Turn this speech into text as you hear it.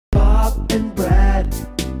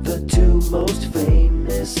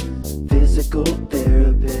Therapist, physical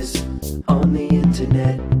therapist on the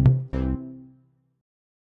internet.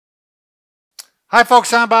 Hi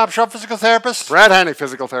folks, I'm Bob Schrupp, physical therapist. Brad Heineck,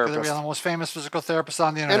 physical We're therapist. the most famous physical therapist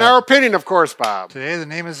on the internet. In our opinion, of course, Bob. Today, the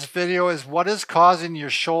name of this video is What is Causing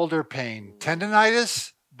Your Shoulder Pain?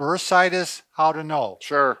 Tendonitis, bursitis, how to know.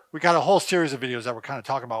 Sure. We got a whole series of videos that we're kind of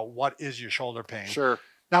talking about what is your shoulder pain. Sure.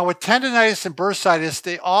 Now with tendonitis and bursitis,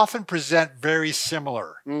 they often present very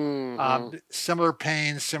similar. Similar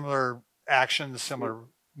pain, similar actions, similar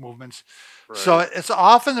movements. Right. So it's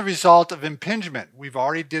often the result of impingement. We've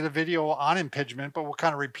already did a video on impingement, but we'll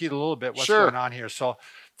kind of repeat a little bit what's going on here. So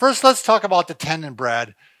first, let's talk about the tendon,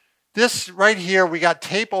 Brad. This right here, we got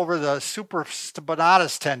tape over the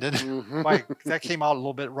supraspinatus tendon. That came out a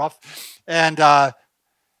little bit rough. And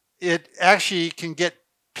it actually can get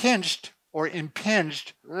pinched or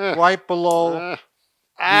impinged right below the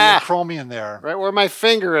acromion there. Right where my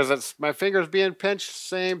finger is. My finger's being pinched.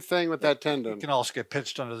 Same thing with that tendon. It can also get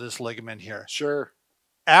pinched under this ligament here. Sure.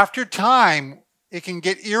 After time, it can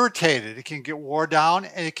get irritated. It can get wore down,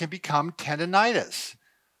 and it can become tendonitis.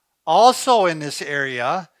 Also in this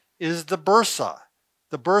area is the bursa.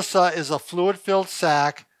 The bursa is a fluid-filled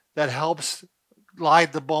sac that helps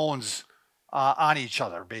glide the bones on each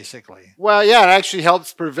other, basically. Well, yeah, it actually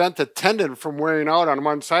helps prevent the tendon from wearing out on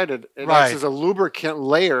one side. It acts as a lubricant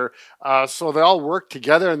layer, so they all work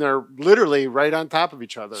together, and they're literally right on top of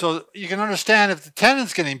each other. So you can understand if the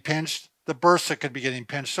tendon's getting pinched, the bursa could be getting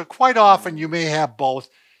pinched. So quite often you may have both.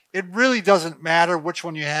 It really doesn't matter which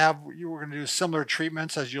one you have. You were going to do similar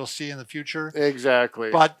treatments, as you'll see in the future.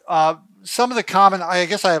 Exactly. But some of the common, I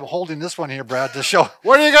guess I am holding this one here, Brad, to show.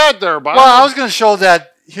 What do you got there, Bob? Well, I was going to show that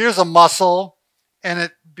here's a muscle, and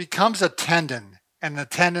it becomes a tendon, and the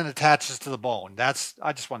tendon attaches to the bone. I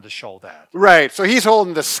just wanted to show that. Right. So he's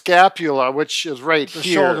holding the scapula, which is right The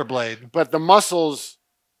here. shoulder blade. But the muscles,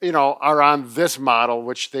 are on this model,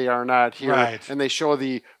 which they are not here. Right. And they show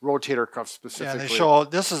the rotator cuff specifically. Yeah, they show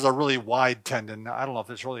this is a really wide tendon. I don't know if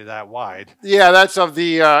it's really that wide. Yeah, that's of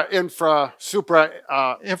the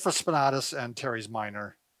Infraspinatus and teres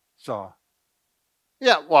minor. So.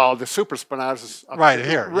 Yeah, well, the supraspinatus is up right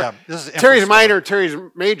here. Yeah, this is teres minor, teres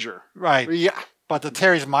major. Right. Yeah, but the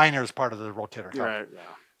teres minor is part of the rotator cuff. Right. Yeah.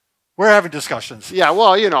 We're having discussions. Yeah.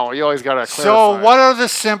 Well, you always got to clarify. So, what are the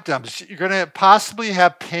symptoms? You're going to possibly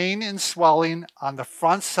have pain and swelling on the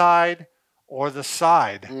front side or the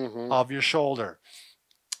side of your shoulder.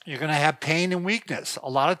 You're going to have pain and weakness. A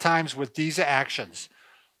lot of times with these actions,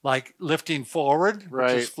 like lifting forward,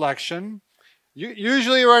 which is flexion.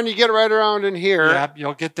 Usually when you get right around in here.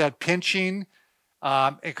 You'll get that pinching.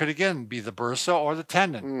 It could, again, be the bursa or the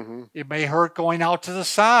tendon. It may hurt going out to the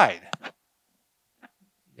side.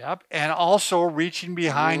 Yep. And also reaching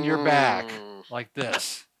behind your back like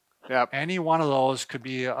this. Yep. Any one of those could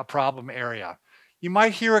be a problem area. You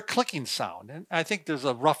might hear a clicking sound. And I think there's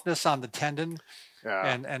a roughness on the tendon.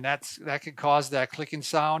 Yeah. And that could cause that clicking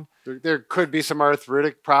sound. There could be some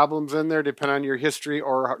arthritic problems in there, depending on your history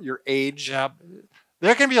or your age. Yeah.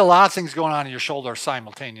 There can be a lot of things going on in your shoulder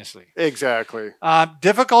simultaneously. Exactly.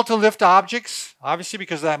 Difficult to lift objects, obviously,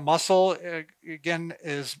 because that muscle, again,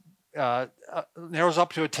 is narrows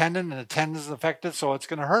up to a tendon, and the tendon is affected, so it's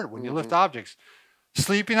going to hurt when you lift objects.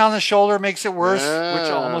 Sleeping on the shoulder makes it worse, which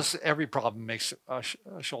almost every problem makes a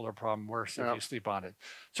shoulder problem worse if you sleep on it.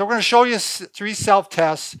 So we're going to show you 3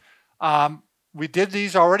 self-tests. We did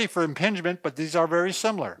these already for impingement, but these are very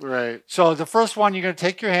similar. Right. So the first one, you're going to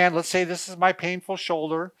take your hand. Let's say this is my painful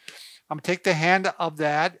shoulder. I'm going to take the hand of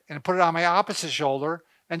that and put it on my opposite shoulder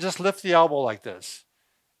and just lift the elbow like this.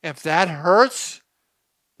 If that hurts,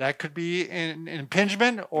 that could be an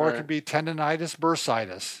impingement, or it could be tendonitis,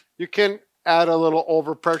 bursitis. You can add a little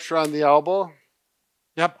overpressure on the elbow.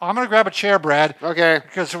 Yep. I'm going to grab a chair, Brad. Okay.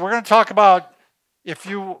 Because we're going to talk about if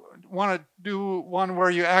you want to do one where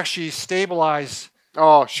you actually stabilize.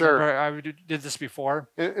 Oh, sure. I did this before.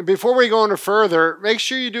 And before we go any further, make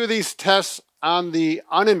sure you do these tests on the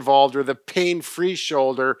uninvolved or the pain-free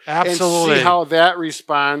shoulder. Absolutely. And see how that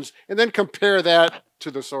responds, and then compare that to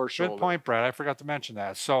the sore shoulder. Good point, Brad. I forgot to mention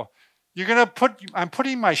that. So you're going to I'm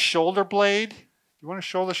putting my shoulder blade. You want to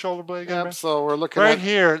show the shoulder blade again? Yep, so we're looking right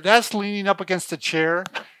here. That's leaning up against the chair.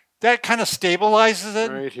 That kind of stabilizes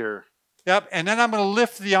it. Right here. Yep. And then I'm going to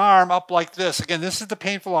lift the arm up like this. Again, this is the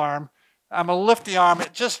painful arm. I'm going to lift the arm.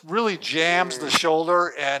 It just really jams the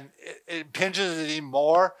shoulder, and it impinges it even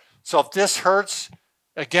more. So if this hurts,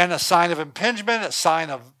 again, a sign of impingement, a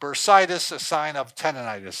sign of bursitis, a sign of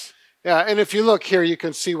tendonitis. Yeah, and if you look here, you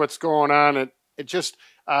can see what's going on. It just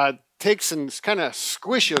takes and kind of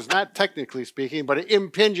squishes, not technically speaking, but it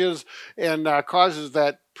impinges and causes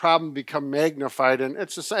that problem become magnified. And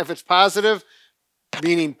it's just, if it's positive,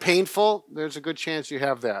 meaning painful, there's a good chance you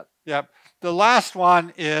have that. Yep. The last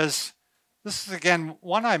one is, this is again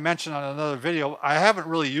one I mentioned on another video. I haven't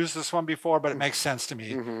really used this one before, but it makes sense to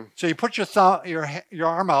me. So you put your thumb, your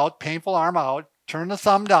arm out, painful arm out, turn the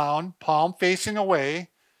thumb down, palm facing away,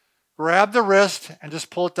 grab the wrist, and just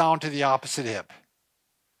pull it down to the opposite hip.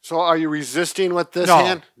 So are you resisting with this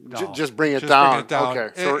hand? No, just bring it down. Bring it down.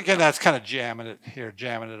 Okay. So again, that's kind of jamming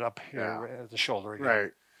it up here at the shoulder again.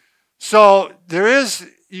 Right. So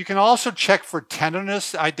you can also check for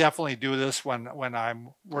tenderness. I definitely do this when I'm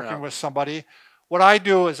working with somebody. What I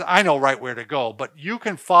do is I know right where to go, but you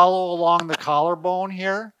can follow along the collarbone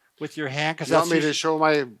here with your hand. You want me to show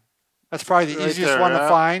my... That's probably the easiest one to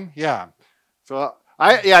find. Yeah. So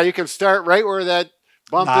you can start right where that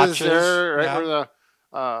bump is there, right where the...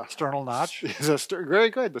 sternal notch. Very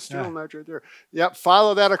good. The sternal notch right there. Yep.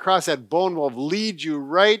 Follow that across. That bone will lead you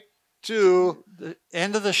right to the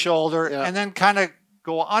end of the shoulder, and then kind of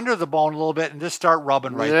go under the bone a little bit and just start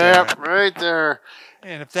rubbing right there. Yep, right there.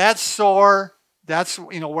 And if that's sore, that's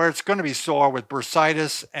where it's going to be sore with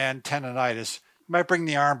bursitis and tendonitis. You might bring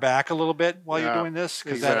the arm back a little bit while you're doing this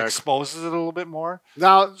because that exposes it a little bit more.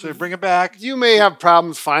 Now, so you bring it back. You may have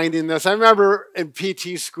problems finding this. I remember in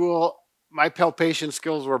PT school, my palpation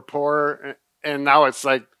skills were poor, and now it's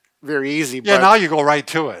like very easy. Yeah, now you go right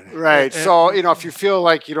to it. Right. So, if you feel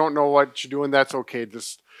like you don't know what you're doing, that's okay.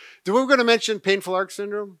 We were going to mention painful arc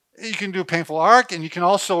syndrome? You can do painful arc, and you can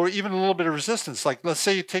also even a little bit of resistance. Like, let's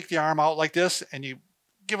say you take the arm out like this, and you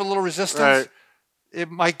give a little resistance. Right. It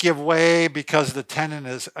might give way because the tendon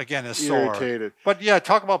is sore. Irritated. But yeah,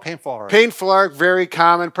 talk about painful arc. Painful arc, very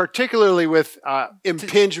common, particularly with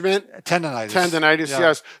impingement. Tendonitis.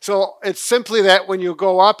 Yes. So it's simply that when you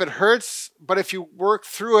go up, it hurts. But if you work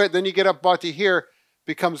through it, then you get up about to here,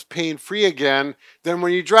 becomes pain-free again. Then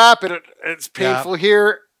when you drop it, it's painful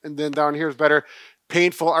here, and then down here is better.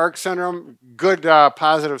 Painful arc syndrome, good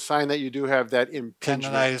positive sign that you do have that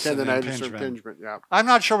impingement. Tendonitis or impingement. Yeah. I'm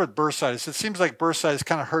not sure with bursitis. It seems like bursitis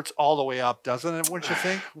kind of hurts all the way up, doesn't it? Wouldn't you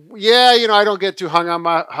think? Yeah, I don't get too hung on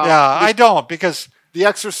I don't, because the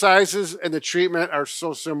exercises and the treatment are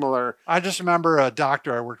so similar. I just remember a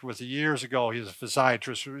doctor I worked with years ago. He was a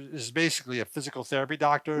physiatrist. He's basically a physical therapy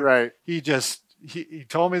doctor. Right. He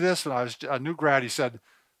told me this when I was a new grad. He said,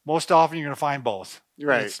 most often you're going to find both.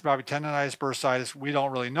 Right. It's probably tendonitis, bursitis. We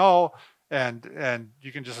don't really know. And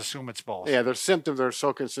you can just assume it's both. Yeah, their symptoms are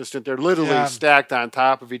so consistent. They're literally stacked on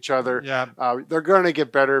top of each other. Yeah. They're going to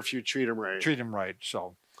get better if you treat them right. Treat them right.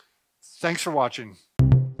 So thanks for watching.